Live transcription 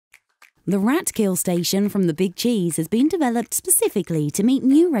The rat kill station from the Big Cheese has been developed specifically to meet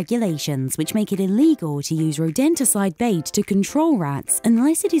new regulations which make it illegal to use rodenticide bait to control rats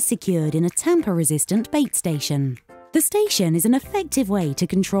unless it is secured in a tamper-resistant bait station. The station is an effective way to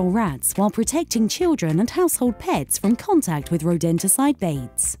control rats while protecting children and household pets from contact with rodenticide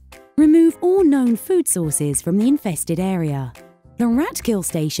baits. Remove all known food sources from the infested area. The rat kill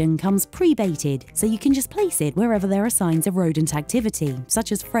station comes pre-baited, so you can just place it wherever there are signs of rodent activity,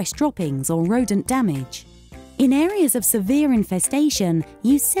 such as fresh droppings or rodent damage. In areas of severe infestation,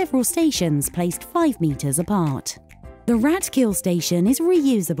 use several stations placed 5 meters apart. The rat kill station is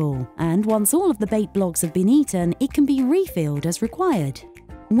reusable, and once all of the bait blocks have been eaten, it can be refilled as required.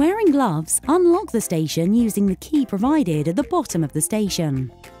 Wearing gloves, unlock the station using the key provided at the bottom of the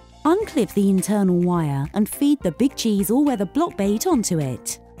station. Unclip the internal wire and feed the Big Cheese all-weather block bait onto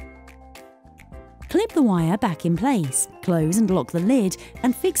it. Clip the wire back in place, close and lock the lid,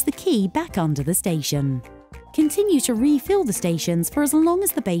 and fix the key back under the station. Continue to refill the stations for as long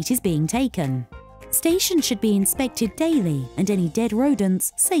as the bait is being taken. Stations should be inspected daily and any dead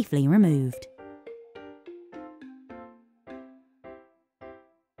rodents safely removed.